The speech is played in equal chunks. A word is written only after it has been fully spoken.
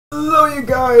Hello you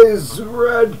guys,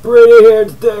 Radsters here.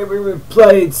 Today we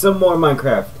played some more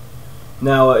Minecraft.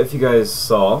 Now if you guys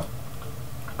saw,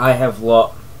 I have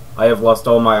lost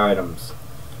all my items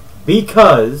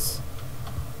because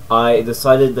I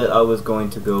decided that I was going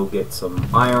to go get some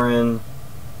iron,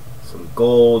 some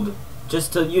gold,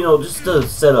 just to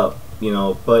set up,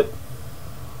 but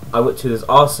I went to this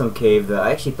awesome cave that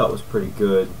I actually thought was pretty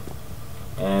good,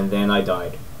 and then I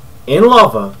died in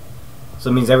lava. So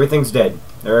it means everything's dead,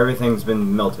 or everything's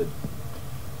been melted.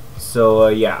 So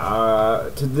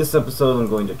to this episode I'm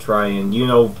going to try and,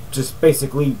 just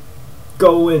basically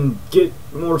go and get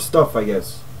more stuff, I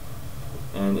guess.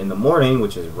 And in the morning,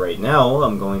 which is right now,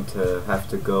 I'm going to have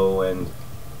to go and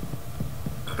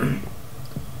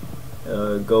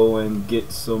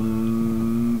get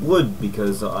some wood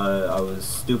because I was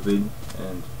stupid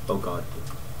and oh god.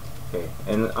 Okay,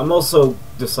 and I'm also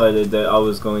decided that I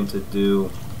was going to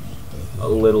do a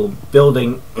little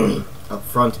building up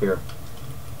front here.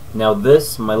 Now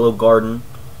this, my little garden,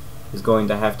 is going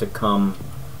to have to come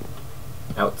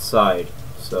outside.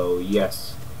 So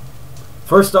yes.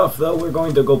 First off though, we're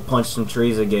going to go punch some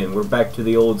trees again. We're back to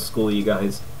the old school, you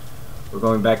guys. We're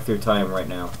going back through time right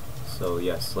now. So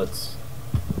yes, let's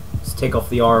take off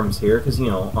the arms here, because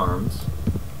arms.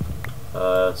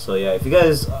 So yeah, if you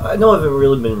guys, I know I haven't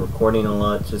really been recording a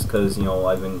lot just because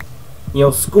I've been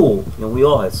school. We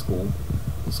all had school.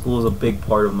 School is a big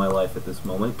part of my life at this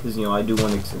moment because I do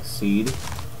want to succeed.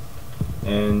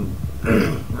 And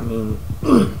I mean,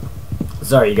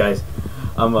 sorry you guys,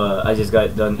 I just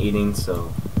got done eating,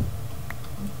 so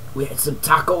we had some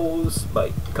tacos.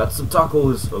 Got some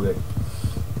tacos. Okay.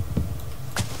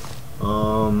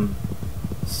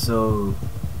 So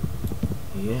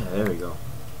yeah, there we go.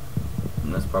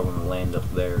 And that's probably gonna land up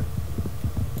there.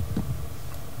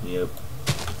 Yep.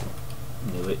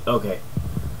 Knew it. Okay.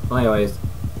 Well, anyways,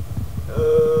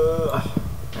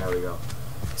 there we go.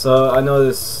 So I know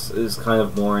this is kind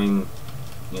of boring,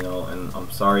 and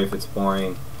I'm sorry if it's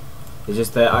boring. It's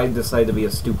just that I decided to be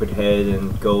a stupid head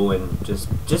and go and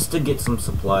just to get some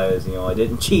supplies. I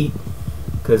didn't cheat,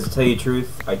 because to tell you the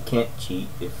truth, I can't cheat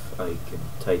if I can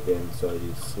type in. So I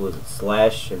do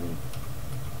slash and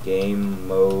game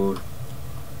mode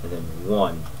and then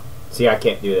 1. See, I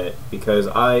can't do that because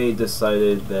I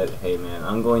decided that, hey man,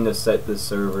 I'm going to set this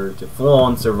server to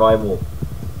full-on survival.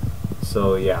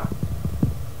 So yeah.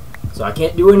 So I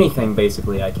can't do anything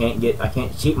basically. I can't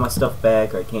cheat my stuff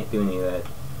back, or I can't do any of that.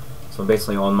 So I'm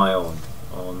basically on my own.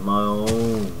 On my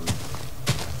own.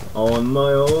 On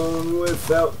my own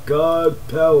without God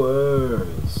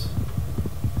powers.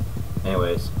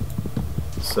 Anyways.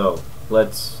 So,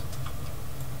 let's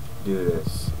do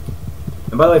this.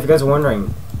 And by the way, if you guys are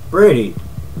wondering, Brady,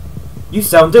 you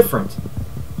sound different.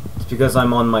 It's because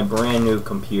I'm on my brand new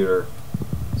computer.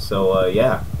 So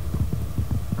yeah.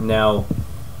 Now,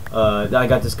 I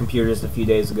got this computer just a few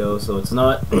days ago, so it's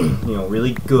not,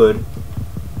 really good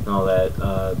and all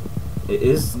that. It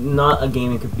is not a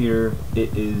gaming computer.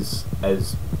 It's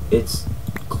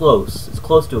close. It's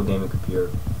close to a gaming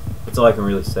computer. That's all I can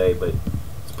really say, but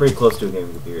it's pretty close to a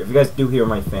gaming computer. If you guys do hear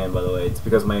my fan, by the way, it's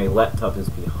because my laptop is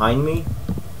behind me.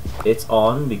 It's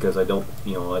on because I don't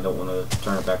want to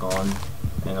turn it back on,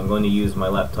 and I'm going to use my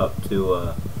laptop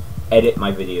to edit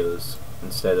my videos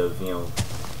instead of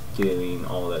doing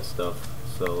all that stuff.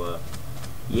 So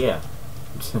yeah.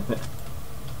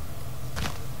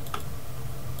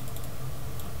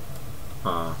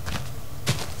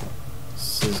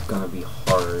 This is gonna be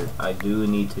hard. I do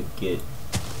need to get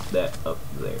that up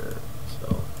there.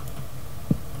 So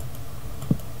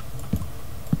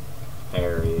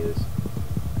there he is.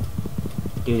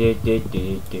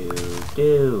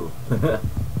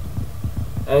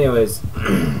 Anyways,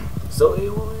 so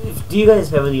do you guys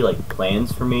have any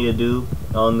plans for me to do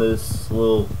on this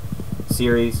little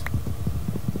series?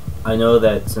 I know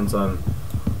that since I'm,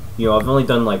 I've only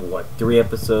done 3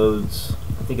 episodes.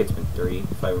 I think it's been 3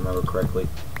 if I remember correctly.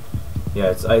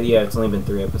 Yeah, it's only been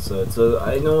 3 episodes. So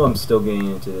I know I'm still getting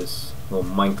into this little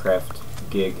Minecraft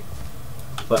gig,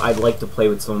 but I'd like to play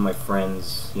with some of my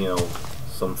friends.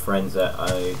 Some friends that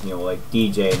I, like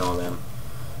DJ and all them.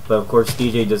 But of course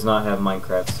DJ does not have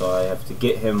Minecraft, so I have to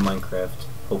get him Minecraft.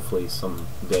 Hopefully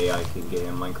someday I can get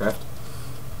him Minecraft.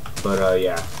 But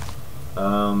yeah.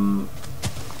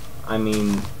 I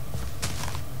mean,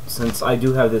 since I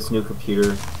do have this new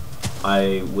computer,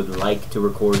 I would like to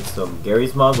record some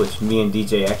Gary's Mod, which me and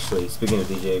DJ actually, speaking of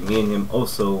DJ, me and him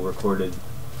also recorded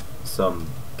some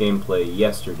gameplay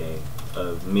yesterday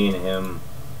of me and him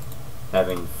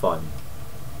having fun.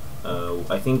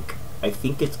 I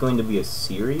think it's going to be a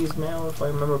series now, if I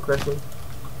remember correctly.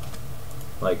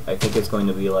 Like, I think it's going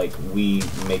to be like we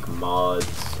make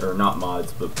mods, or not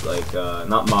mods, but like,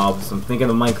 not mobs. I'm thinking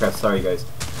of Minecraft, sorry guys.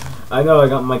 I know I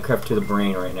got Minecraft to the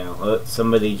brain right now.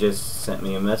 Somebody just sent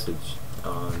me a message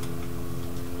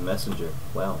on Messenger.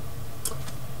 Wow.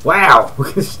 Wow!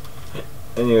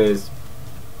 Anyways.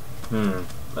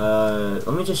 Let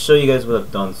me just show you guys what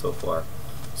I've done so far.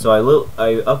 So I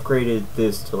upgraded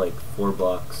this to like 4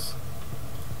 blocks.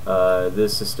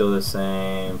 This is still the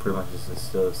same. Pretty much this is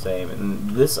still the same.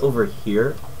 And this over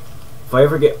here, if I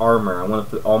ever get armor, I want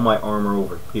to put all my armor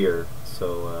over here.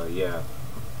 So, yeah.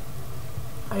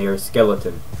 I hear a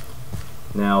skeleton.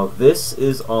 Now, this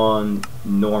is on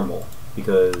normal,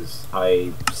 because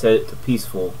I set it to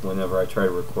peaceful whenever I try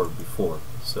to record before.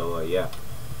 So, yeah.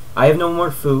 I have no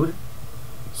more food,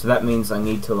 so that means I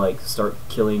need to, like, start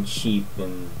killing sheep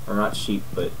and... or not sheep,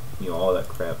 but, you know, all that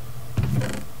crap.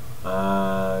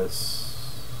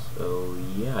 So,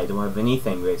 yeah, I don't have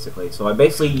anything, basically. So, I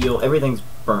basically, you know, everything's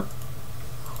burnt.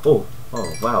 Oh,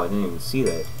 wow, I didn't even see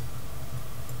that.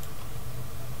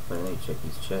 But I need to check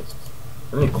these chests.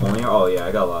 Have any coal in here? Oh yeah,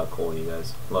 I got a lot of coal, you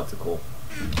guys. Lots of coal.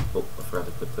 Oh, I forgot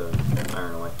to put the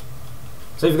iron away.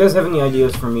 So if you guys have any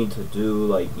ideas for me to do,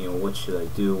 like, you know, what should I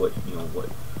do? What, you know, what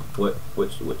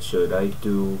should I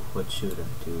do? What should I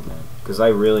do, man? Because I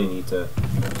really need to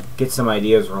get some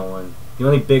ideas rolling. The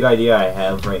only big idea I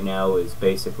have right now is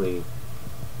basically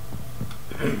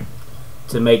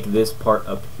to make this part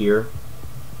up here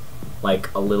like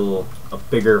a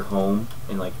bigger home,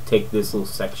 and like take this little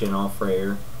section off right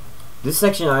here. This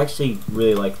section, I actually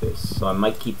really like this, so I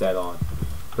might keep that on.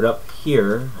 But up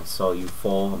here, I saw you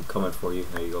fall, I'm coming for you,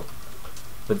 there you go.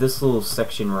 But this little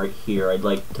section right here, I'd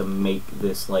like to make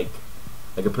this like,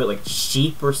 I could put like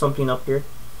sheep or something up here,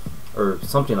 or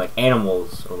something like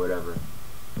animals or whatever.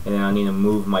 And then I need to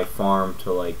move my farm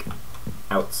to like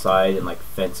outside and like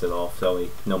fence it off so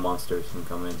no monsters can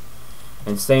come in.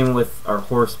 And same with our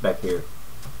horse back here.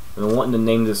 I've been wanting to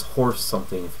name this horse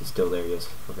something, if he's still there. Yes,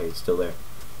 okay, he's still there.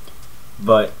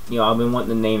 But, you know, I've been wanting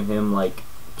to name him, like,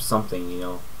 something, you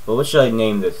know. But what should I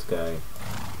name this guy?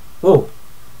 Whoa!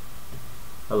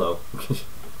 Hello.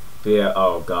 Yeah,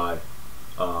 oh god.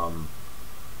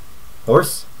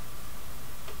 Horse?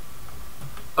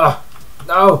 Ah!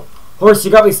 No! Horse,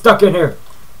 you got me stuck in here!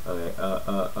 Okay,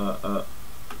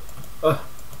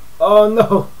 oh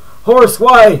no! Horse,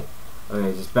 why?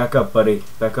 Okay, just back up, buddy.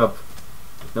 Back up.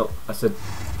 Nope, I said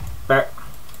back.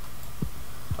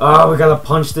 Oh, we gotta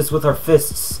punch this with our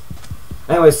fists.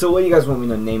 Anyway, so what do you guys want me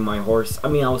to name my horse? I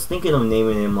mean, I was thinking of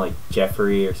naming him like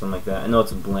Jeffrey or something like that. I know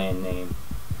it's a bland name,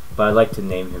 but I'd like to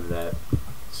name him that.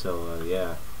 So,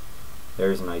 yeah.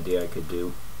 There's an idea I could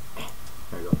do.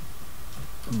 There we go.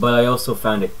 But I also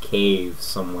found a cave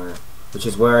somewhere, which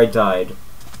is where I died.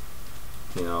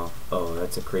 You know, oh,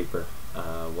 that's a creeper.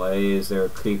 Why is there a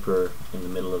creeper in the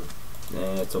middle of...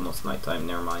 it's almost nighttime,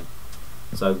 never mind.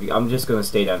 So I'm just going to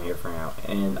stay down here for now.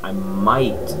 And I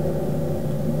might...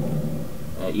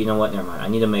 you know what, never mind. I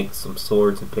need to make some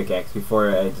swords and pickaxe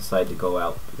before I decide to go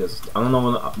out. Because I don't know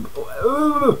when...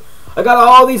 I got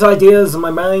all these ideas and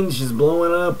my mind's just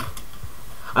blowing up.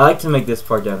 I like to make this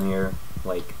part down here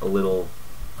like a little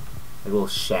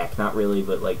shack. Not really,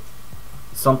 but like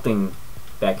something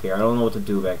back here. I don't know what to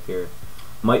do back here.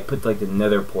 Might put like the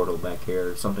nether portal back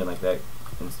here or something like that.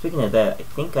 And speaking of that, I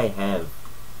think I have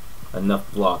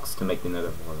enough blocks to make the nether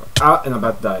portal. Ah, and I'm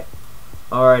about to die.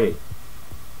 Alrighty.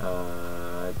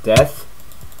 Death?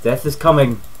 Death is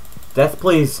coming. Death,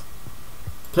 please.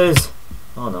 Please.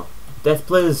 Oh no. Death,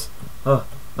 please. Oh,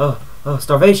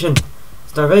 starvation.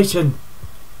 Starvation.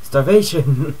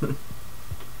 Starvation.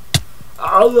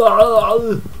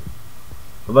 Oh.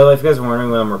 By the way, if you guys are wondering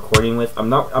what I'm recording with, I'm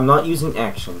not using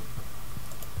action.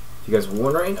 If you guys are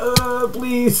wondering,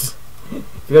 please.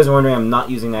 If you guys are wondering, I'm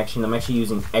not using action. I'm actually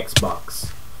using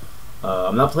Xbox.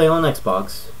 I'm not playing on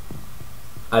Xbox.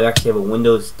 I actually have a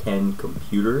Windows 10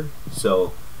 computer,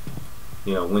 so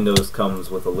you know, Windows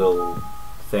comes with a little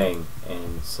thing,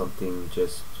 and something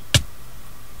just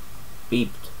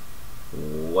beeped.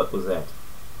 What was that?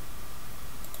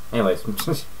 Anyways,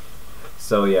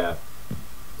 so yeah.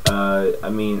 I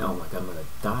mean, oh my god, I'm gonna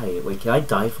die. Wait, can I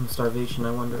die from starvation,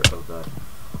 I wonder? Oh god.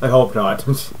 I hope not.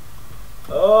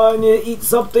 Oh, I need to eat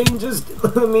something. Just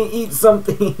let me eat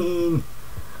something.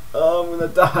 Oh, I'm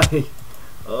gonna die.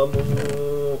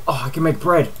 Oh, I can make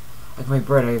bread. I can make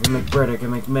bread. I can make bread. I can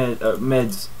make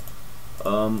meds.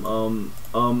 How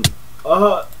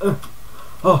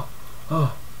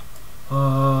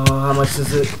much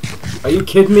is it? Are you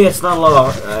kidding me? It's not a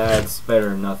lot of... it's better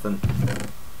than nothing.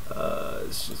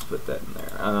 Let's just put that in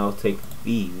there. And I'll take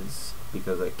these,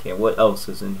 because I can't. What else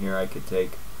is in here I could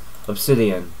take?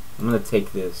 Obsidian. I'm gonna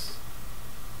take this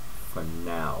for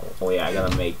now. Oh yeah, I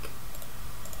gotta make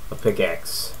a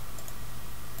pickaxe.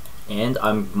 And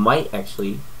I might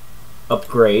actually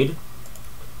upgrade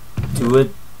to a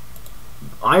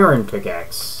iron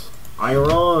pickaxe.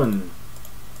 Iron!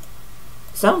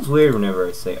 Sounds weird whenever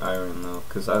I say iron though,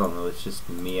 because I don't know, it's just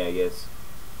me, I guess.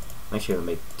 I'm actually gonna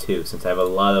make two since I have a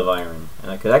lot of iron.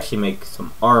 And I could actually make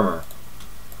some armor.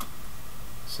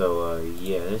 So,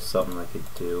 yeah, there's something I could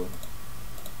do.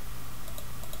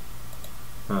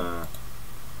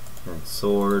 And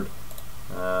sword.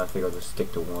 I think I'll just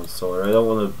stick to one sword. I don't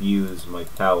want to abuse my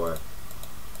power.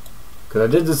 Because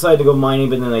I did decide to go mining,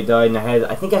 but then I died, and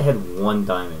I think I had 1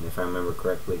 diamond, if I remember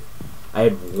correctly. I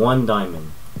had 1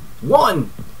 diamond.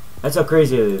 1! That's how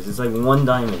crazy it is. It's like 1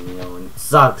 diamond, you know, and it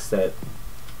sucks that,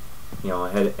 you know,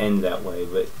 I had to end that way.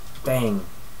 But, dang,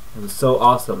 it was so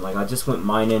awesome. Like, I just went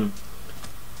mining.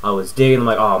 I was digging. I'm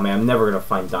like, oh, man, I'm never going to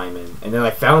find diamond. And then I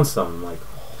found some. I'm like,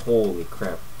 holy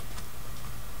crap.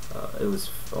 It was,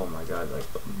 oh my god, like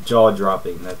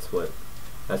jaw-dropping. That's what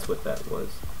that was.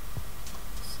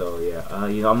 So yeah,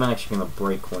 you know, I'm actually gonna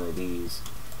break one of these,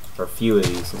 or a few of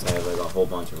these, since I have like a whole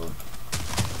bunch of them.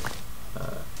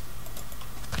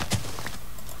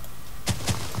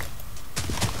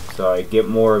 So I get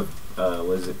more of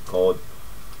what is it called?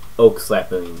 Oak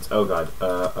saplings. Oh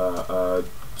god.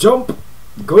 Jump,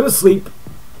 go to sleep.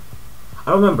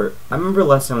 I don't remember. I remember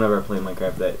last time whenever I played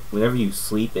Minecraft that whenever you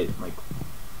sleep, it like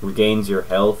regains your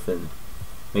health and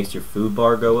makes your food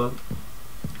bar go up.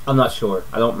 I'm not sure.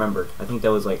 I don't remember. I think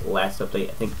that was like last update.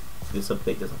 I think this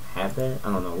update doesn't have that.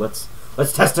 I don't know. Let's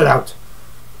test it out.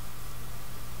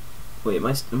 Wait, am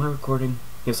I recording?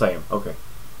 Yes, I am. Okay,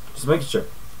 just making sure.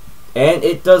 And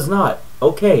it does not.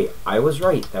 Okay, I was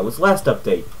right. That was last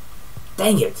update.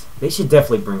 Dang it! They should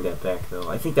definitely bring that back though.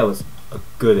 I think that was a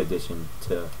good addition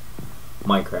to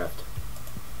Minecraft.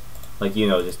 Like, you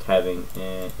know, just having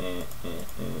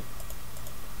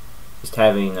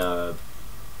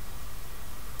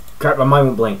crap, my mind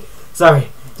went blank. Sorry.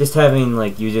 Just having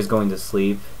like you just going to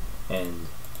sleep and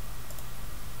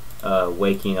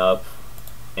waking up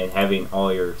and having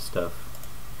all your stuff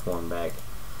form back.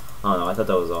 I don't know, I thought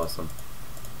that was awesome.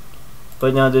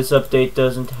 But now this update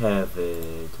doesn't have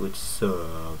it, which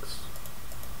sucks.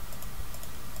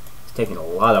 It's taking a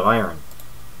lot of iron.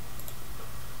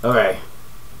 Okay.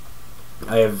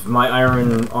 I have my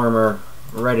iron armor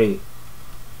ready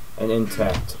and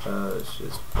intact. It's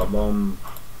just boom.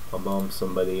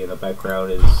 Somebody in the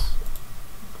background is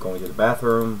going to the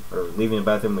bathroom or leaving the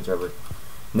bathroom, whichever.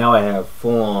 Now I have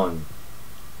full-on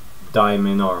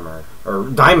diamond armor.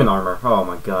 Oh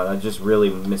my god, I just really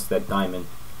missed that diamond.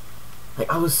 Like,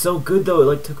 I was so good though. It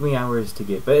like took me hours to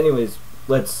get. But anyways,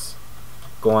 let's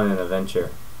go on an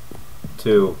adventure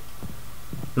to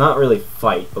not really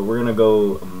fight, but we're gonna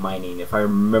go mining. If I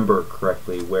remember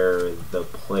correctly, where the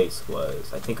place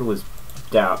was, I think it was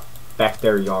down back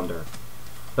there yonder.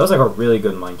 That was like a really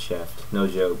good mine shaft, no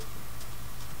joke.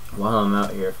 While I'm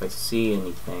out here, if I see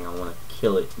anything, I want to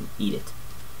kill it and eat it,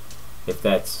 if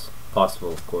that's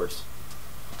possible, of course.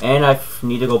 And I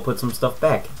need to go put some stuff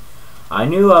back. I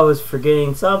knew I was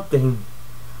forgetting something.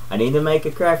 I need to make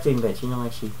a crafting bench. You know,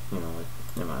 actually, you know what?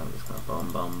 Never mind. I'm just gonna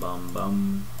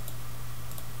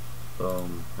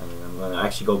boom. And then I'm gonna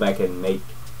actually go back and make.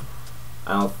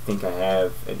 I don't think I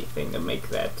have anything to make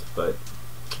that, but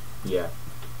yeah,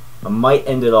 I might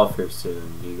end it off here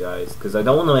soon, you guys, because I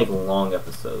don't want to make long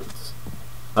episodes.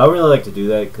 I don't really like to do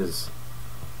that because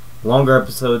longer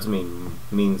episodes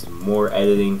means more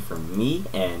editing for me,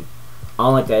 and I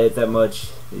don't like to edit that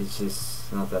much. It's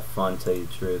just not that fun, to tell you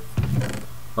the truth. I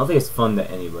don't think it's fun to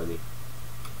anybody,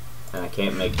 and I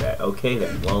can't make that. Okay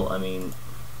then. Well, I mean,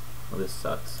 well, this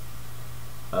sucks.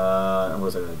 What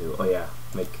was I gonna do? Oh yeah,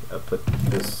 put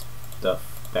this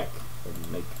stuff back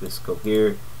and make this go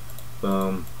here.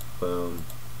 Boom, boom,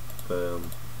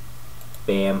 boom,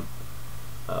 bam.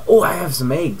 Oh, I have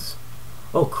some eggs.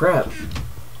 Oh crap!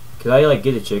 Could I like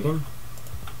get a chicken?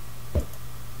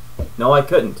 No, I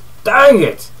couldn't. Dang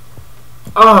it!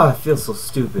 Ah, I feel so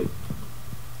stupid.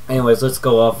 Anyways, let's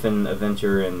go off and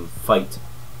adventure and fight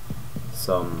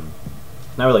some.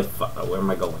 Not really. Where am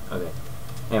I going? Okay.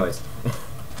 Anyways.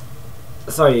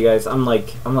 Sorry you guys, I'm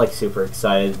like super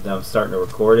excited that I'm starting to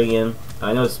record again.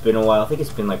 I know it's been a while. I think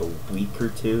it's been like a week or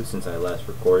two since I last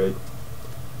recorded.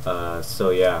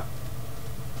 So yeah.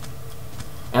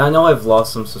 And I know I've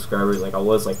lost some subscribers. Like I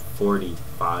was like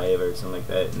 45 or something like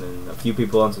that, and then a few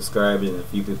people unsubscribed, and a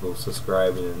few people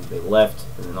subscribed, and then they left,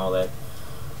 and then all that.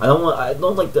 I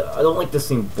don't like this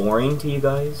seem boring to you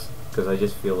guys, because I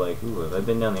just feel like, ooh, have I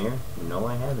been down here? No,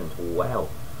 I haven't. Wow.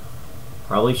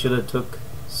 Probably should have took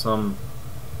some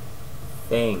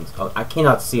things. Oh, I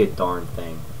cannot see a darn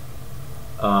thing.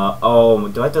 Oh,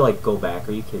 do I have to like go back?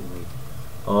 Are you kidding me?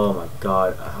 Oh my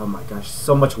god. Oh my gosh,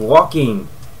 so much walking.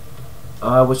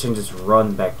 I wish I could just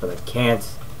run back, but I can't.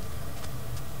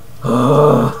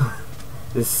 Oh,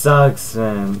 this sucks,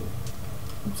 man.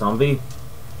 Zombie,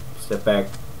 step back.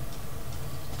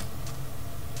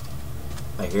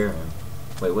 I hear him.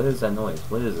 Wait, what is that noise?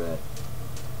 What is that?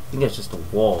 I think that's just a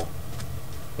wall.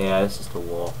 Yeah, it's just a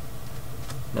wall.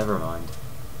 Never mind.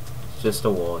 It's just a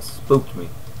wall. It spooked me.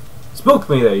 Spooked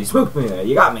me there. You spooked me there.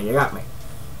 You got me. You got me.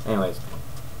 Anyways.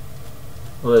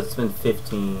 Well, it's been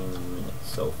 15 minutes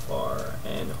so far.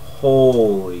 And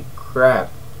holy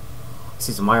crap. I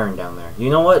see some iron down there. You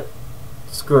know what?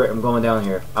 Screw it. I'm going down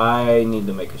here. I need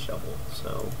to make a shovel.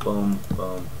 So, boom,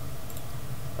 boom.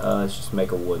 Let's just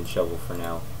make a wooden shovel for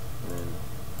now. And then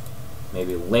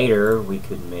maybe later we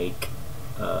could make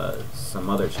some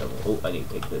other shovel. Oh, I need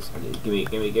to take this. I need to,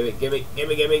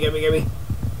 gimme.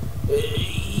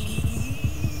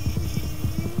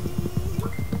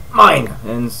 Mine!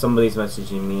 And somebody's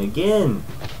messaging me again.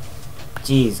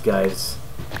 Jeez, guys.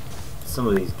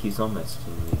 Somebody keeps on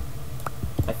messaging me.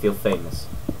 I feel famous.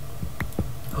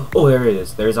 Oh, there it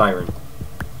is. There's iron.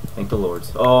 Thank the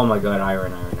Lords. Oh my god,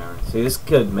 iron. See, this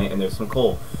could make, and there's some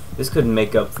coal. This could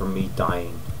make up for me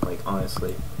dying. Like,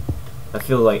 honestly. I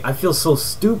feel so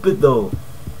stupid though.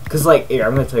 Cause like, here,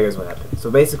 I'm gonna tell you guys what happened. So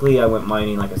basically I went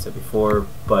mining like I said before,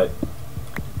 but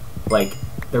like,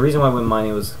 the reason why I went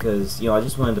mining was because, you know, I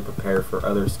just wanted to prepare for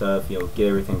other stuff, you know, get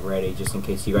everything ready just in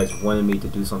case you guys wanted me to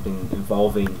do something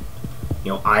involving,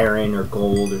 you know, iron or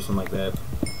gold or something like that.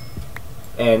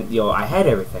 And, you know, I had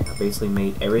everything. I basically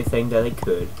made everything that I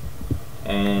could.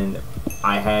 And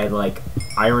I had, like,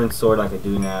 iron sword like I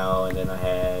do now, and then I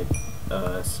had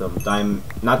some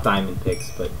not diamond picks,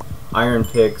 but iron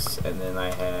picks, and then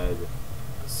I had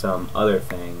some other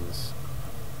things.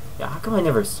 Yeah, how come I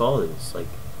never saw this? Like,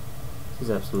 this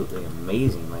is absolutely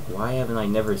amazing. Like, why haven't I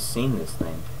never seen this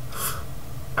thing?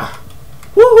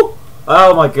 Woo!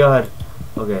 Oh my god.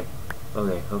 Okay.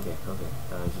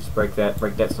 Just break that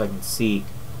so I can see.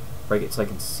 Break it so I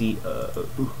can see.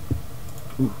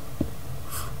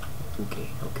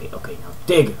 Okay, now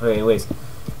dig! Okay, anyways.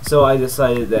 So I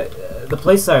decided that the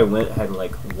place that I went had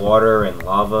like water and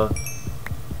lava.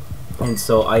 And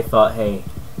so I thought, hey.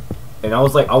 And I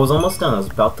was almost done. I was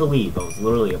about to leave. I was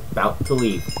literally about to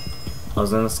leave. I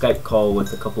was on a Skype call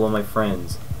with a couple of my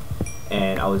friends.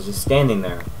 And I was just standing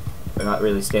there. Or not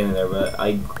really standing there, but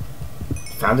I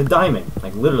found a diamond.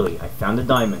 Like, literally, I found a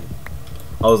diamond.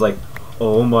 I was like,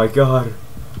 oh my god,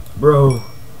 bro.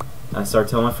 And I started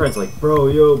telling my friends, like, bro,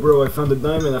 I found a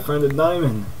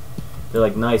diamond. They're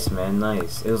like, nice, man,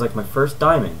 nice. It was like my first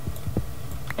diamond.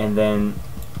 And then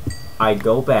I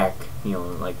go back, you know,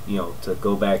 like, you know, to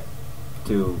go back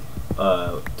to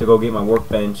go get my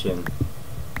workbench and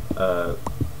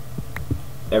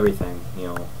everything, you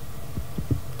know,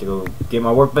 to go get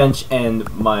my workbench and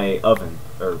my oven,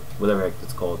 or whatever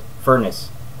it's called, furnace.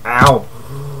 Ow!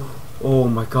 Oh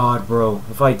my god, bro.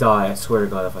 If I die, I swear to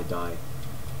god, if I die.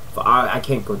 If I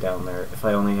can't go down there if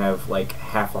I only have, like,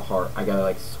 half a heart. I gotta,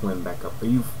 like, swim back up. Are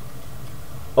you...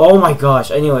 Oh my gosh.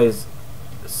 Anyways,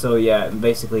 so yeah,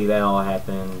 basically that all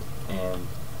happened, and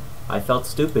I felt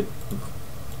stupid.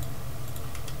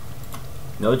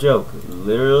 No joke.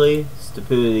 Literally,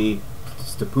 stupidity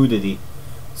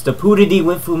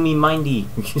went through me mindy.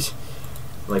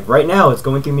 Like, right now, it's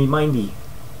going through me mindy.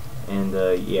 And,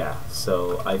 yeah,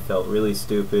 so I felt really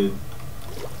stupid.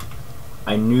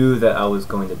 I knew that I was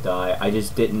going to die. I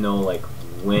just didn't know, like,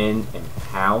 when and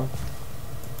how.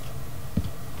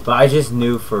 But I just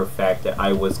knew for a fact that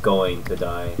I was going to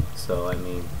die. So, I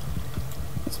mean,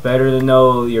 it's better to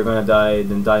know you're going to die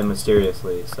than die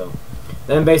mysteriously. So,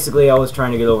 then basically I was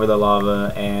trying to get over the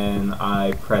lava, and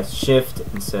I pressed shift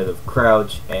instead of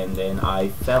crouch, and then I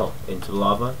fell into the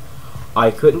lava.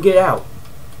 I couldn't get out.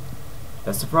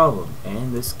 That's the problem.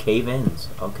 And this cave ends.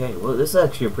 Okay, well, this is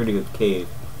actually a pretty good cave.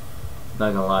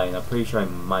 Not gonna lie, and I'm pretty sure I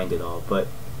mined it all. But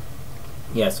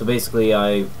yeah, so basically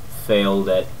I failed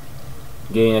at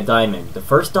getting a diamond. The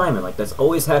first diamond, like, that's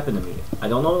always happened to me. I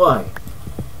don't know why.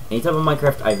 Any type of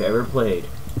Minecraft I've ever played,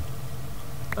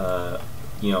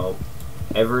 you know,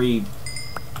 every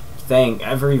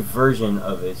version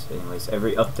of it, anyways,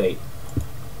 every update,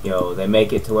 you know, they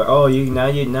make it to where, oh, now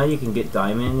you can get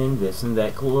diamond in this and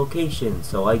that cool location.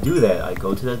 So I do that. I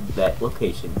go to that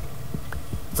location.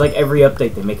 It's like every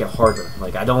update they make it harder.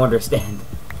 Like, I don't understand.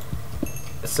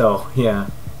 So yeah,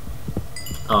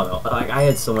 I don't know. Like, I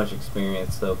had so much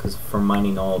experience though, because from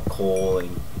mining all coal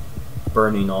and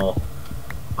burning all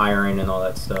iron and all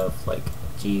that stuff. Like,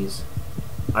 jeez.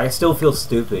 I still feel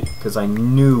stupid because I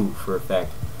knew for a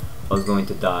fact I was going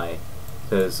to die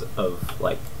because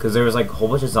there was like a whole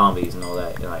bunch of zombies and all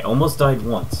that, and I almost died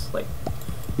once, like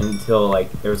until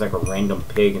like there was like a random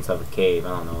pig inside of a cave. I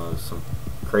don't know, it was some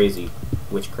crazy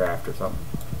witchcraft or something.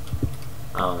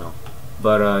 I don't know,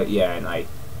 but yeah, and I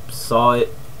saw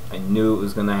it. I knew it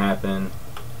was gonna happen,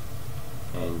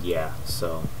 and yeah,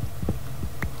 so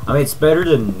I mean, it's better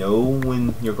to know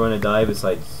when you're going to die.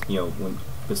 Besides, you know, when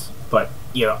this, but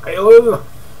you know,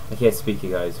 I can't speak,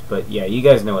 you guys. But yeah, you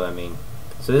guys know what I mean.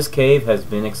 So this cave has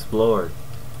been explored.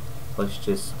 Let's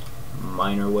just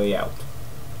mine our way out,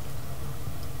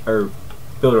 or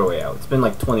build our way out. It's been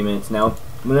like 20 minutes now.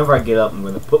 Whenever I get up, I'm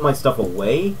going to put my stuff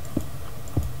away,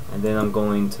 and then I'm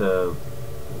going to.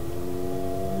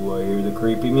 Ooh, I hear the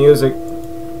creepy music.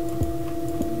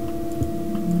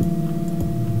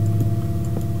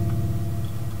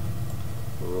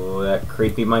 That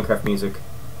creepy Minecraft music.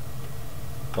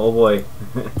 Oh boy.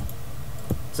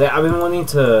 So I've been wanting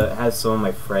to have some of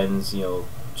my friends, you know,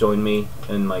 join me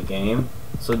in my game.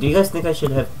 So do you guys think I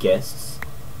should have guests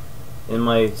in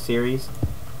my series?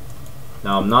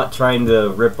 Now I'm not trying to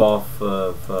rip off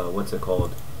of what's it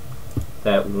called?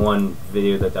 That one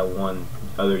video that one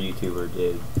other YouTuber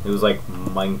did. It was like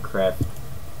Minecraft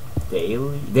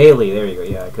Daily? Daily, there you go.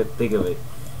 Yeah, I couldn't think of it.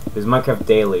 It was Minecraft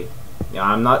Daily. Yeah,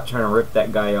 I'm not trying to rip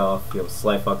that guy off, you know,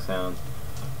 Sly Fuck Sound.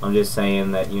 I'm just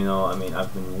saying that, you know, I mean,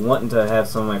 I've been wanting to have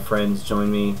some of my friends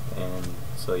join me, and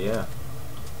so yeah.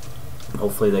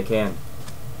 Hopefully they can.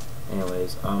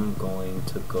 Anyways, I'm going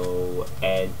to go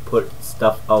and put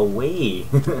stuff away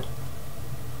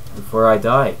before I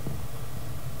die.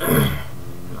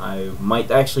 I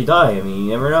might actually die, I mean,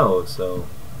 you never know, so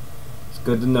it's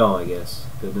good to know, I guess.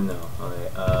 Good to know.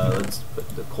 Alright, let's put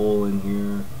the coal in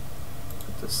here.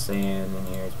 The sand in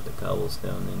here, let's put the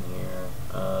cobblestone in here.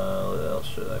 What else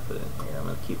should I put in here? I'm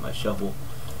gonna keep my shovel.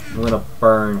 I'm gonna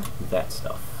burn that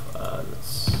stuff.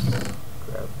 Let's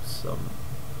grab some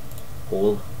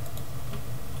coal.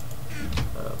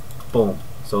 Boom.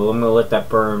 So I'm gonna let that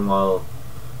burn while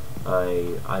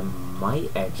I might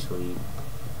actually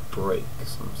break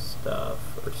some stuff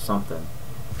or something.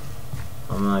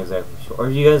 I'm not exactly sure. Or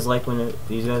do you guys like do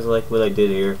you guys like what I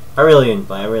did here? I really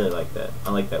like that.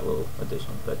 I like that little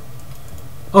addition. But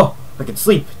oh, I can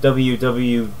sleep.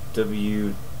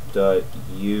 www.u.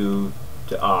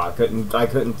 I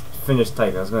couldn't finish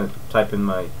typing. I was gonna type in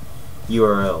my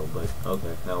URL, but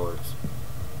okay, that works.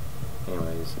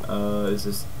 Anyways, is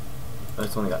this?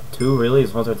 It's only got 2. Really?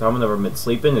 It's once a time I've never been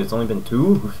sleeping. It's only been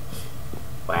 2.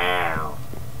 Wow.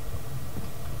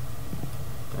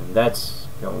 And that's.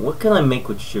 You know, what can I make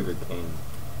with sugar cane?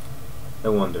 I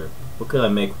wonder. What could I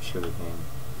make with sugar cane?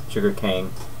 Sugar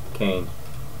cane.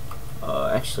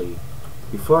 Actually,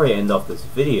 before I end off this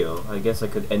video, I guess I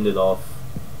could end it off,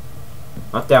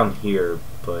 not down here,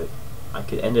 but I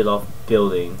could end it off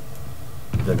building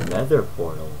the nether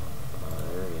portal.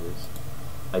 There it is.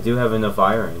 I do have enough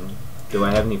iron. Do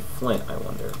I have any flint, I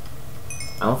wonder?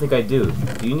 I don't think I do.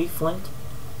 Do you need flint?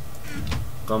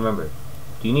 Don't remember.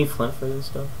 Do you need flint for this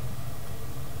stuff?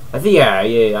 I think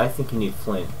I think you need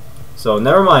flint. So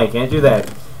never mind, can't do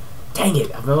that. Dang it!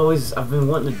 I've been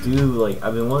wanting to do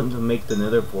I've been wanting to make the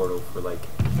nether portal for like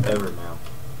ever now.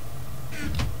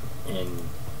 And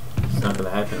it's not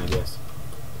gonna happen, I guess.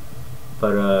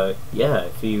 But yeah,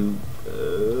 if you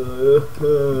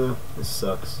this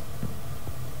sucks.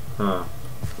 Huh.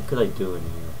 What could I do in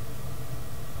here?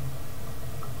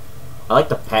 I like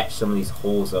to patch some of these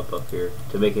holes up here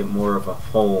to make it more of a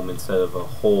home instead of a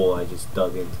hole I just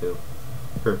dug into.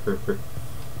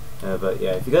 But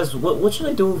yeah, if you guys, what should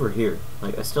I do over here?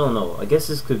 Like, I still don't know. I guess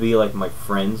this could be like my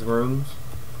friends' rooms,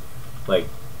 like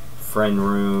friend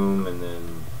room and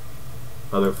then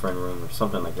other friend room or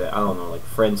something like that. I don't know. Like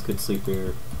friends could sleep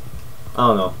here. I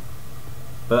don't know.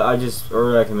 But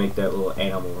or I can make that little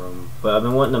animal room. But I've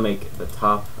been wanting to make the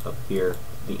top up here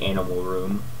the animal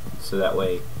room, so that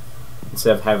way,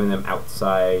 instead of having them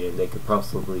outside and they could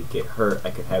possibly get hurt,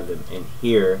 I could have them in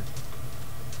here.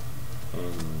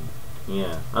 And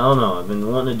yeah, I don't know. I've been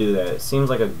wanting to do that. It seems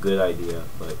like a good idea,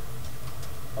 but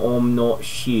I'm not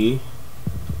sure.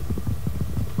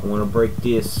 I want to break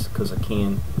this because I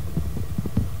can.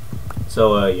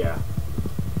 So yeah,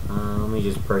 let me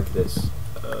just break this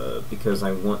because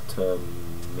I want to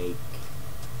make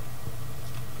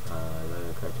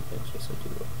crafting bench. Yes, I do.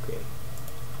 Okay,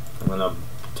 I'm gonna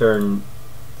turn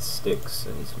sticks. I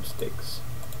need some sticks.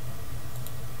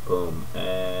 Boom.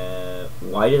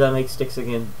 Why did I make sticks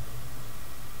again?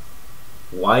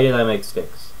 Why did I make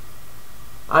sticks?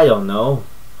 I don't know.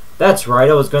 That's right,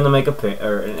 I was gonna make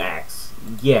an axe.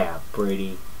 Yeah,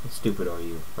 Brady. How stupid are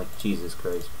you? Like, Jesus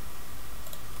Christ.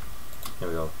 There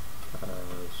we go.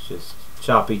 It's just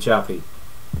choppy.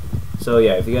 So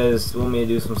yeah, if you guys want me to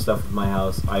do some stuff with my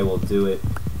house, I will do it.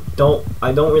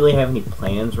 I don't really have any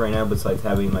plans right now besides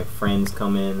having my friends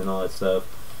come in and all that stuff.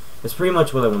 That's pretty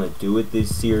much what I want to do with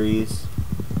this series,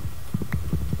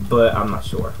 but I'm not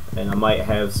sure. And I might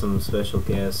have some special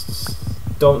guests.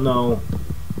 Don't know.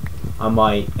 I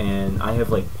might, and I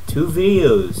have like 2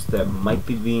 videos that might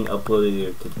be being uploaded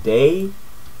either today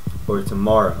or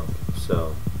tomorrow.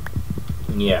 So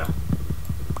yeah.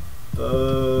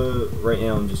 Right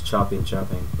now I'm just chopping,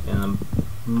 and I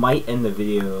might end the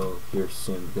video here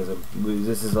soon because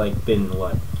this has like been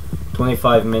what,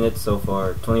 25 minutes so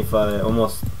far, 25,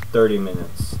 almost 30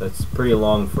 minutes. That's pretty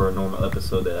long for a normal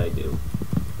episode that I do.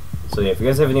 So yeah, if you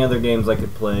guys have any other games I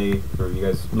could play, or if you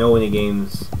guys know any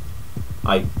games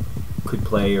I could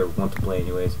play or want to play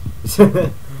anyways,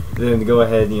 then go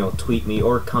ahead and, you know, tweet me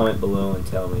or comment below and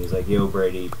tell me. He's like, yo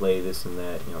Brady, play this and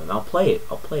that, you know, and I'll play it.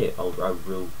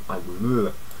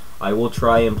 I will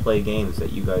try and play games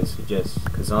that you guys suggest,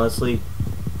 because honestly,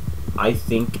 I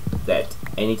think that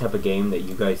any type of game that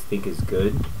you guys think is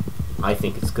good, I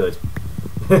think it's good.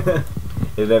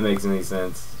 If that makes any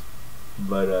sense.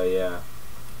 But yeah,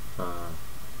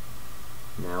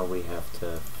 now we have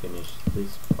to finish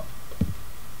this part.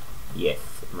 Yes,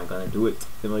 am I gonna do it?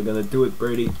 Am I gonna do it,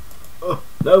 Brady? Oh,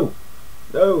 no!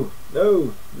 No!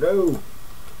 No! No!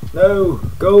 No!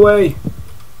 Go away!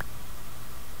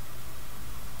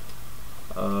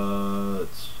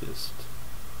 Let's just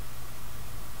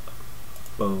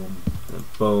boom and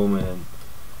boom, and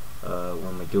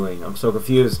what am I doing? I'm so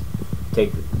confused.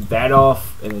 Take that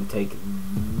off and then take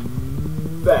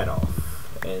that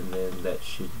off, and then that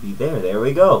should be there. There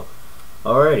we go.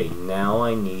 Alrighty, now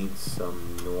I need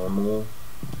some normal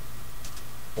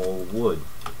old wood.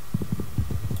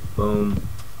 Boom.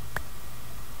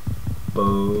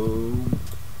 Boom.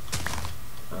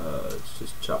 Let's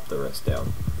just chop the rest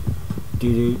down.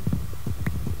 Doo-doo.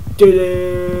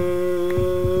 Doo-doo.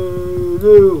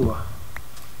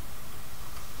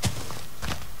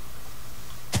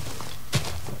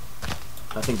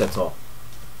 I think that's all.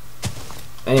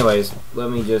 Anyways,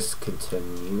 let me just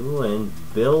continue and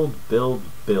build the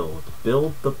builder.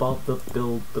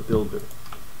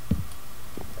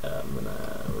 I'm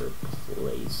gonna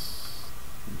replace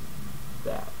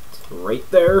that right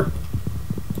there.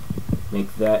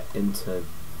 Make that into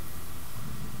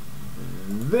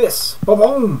this.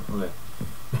 Boom. Okay.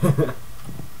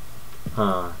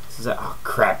 This is oh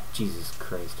crap! Jesus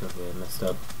Christ! Okay, I messed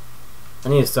up. I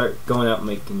need to start going out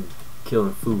and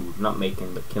killing food. Not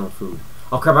making, but killing food.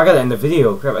 Oh crap, I gotta end the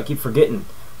video. Crap, I keep forgetting.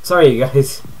 Sorry, you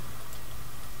guys.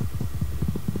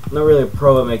 I'm not really a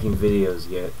pro at making videos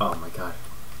yet. Oh my god.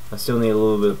 I still need a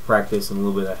little bit of practice and a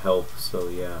little bit of help, so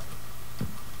yeah.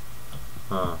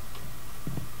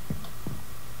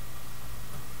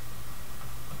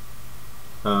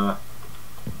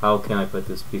 How can I put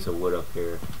this piece of wood up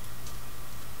here?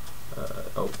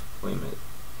 Oh, wait a minute.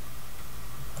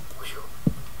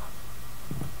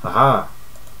 Haha!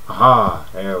 Haha!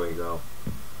 There we go.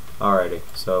 Alrighty,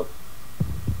 so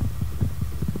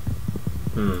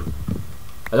I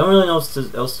don't really know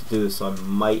what else to do, so I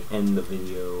might end the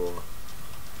video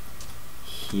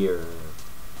here,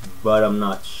 but I'm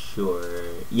not sure.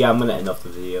 Yeah, I'm gonna end off the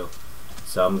video,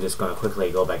 so I'm just gonna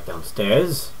quickly go back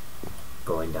downstairs.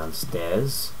 Going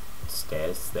downstairs.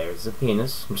 Stairs. There's the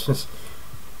penis.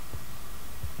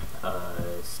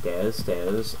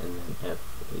 Stairs, and then F.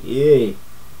 Yay!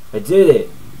 I did it!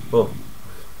 Oh.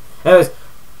 Anyways,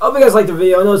 I hope you guys liked the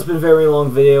video. I know it's been a very long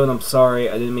video, and I'm sorry.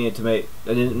 I didn't mean it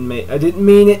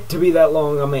to be that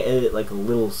long. I may edit like a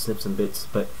little snips and bits,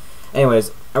 but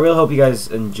anyways, I really hope you guys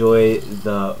enjoy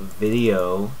the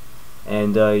video.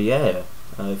 And yeah,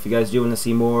 if you guys do want to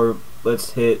see more,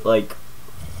 let's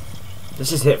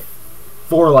just hit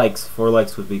 4 likes. 4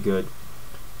 likes would be good.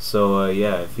 So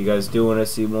yeah, if you guys do want to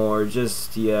see more,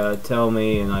 just tell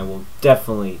me, and I will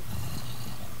definitely.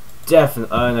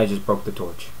 And I just broke the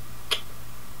torch.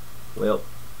 Well,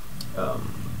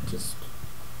 just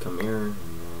come here, and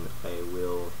then I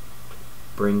will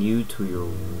bring you to your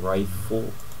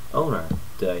rightful owner.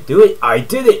 Did I do it? I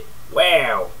did it!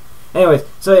 Wow! Anyways,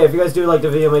 so yeah, if you guys do like the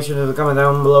video, make sure to comment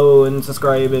down below and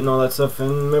subscribe and all that stuff.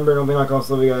 And remember, don't be knockoffs.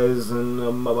 Love you guys, and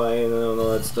bye-bye, and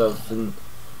all that stuff. And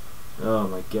oh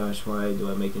my gosh, why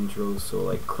do I make intros so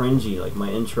like cringy? Like my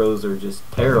intros are just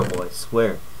terrible, I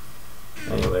swear.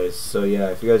 Anyways, so yeah,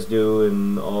 if you guys do,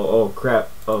 and oh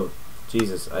crap, oh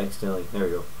Jesus, I accidentally, there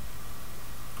we go,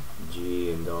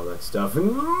 G and all that stuff,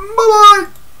 and bye bye.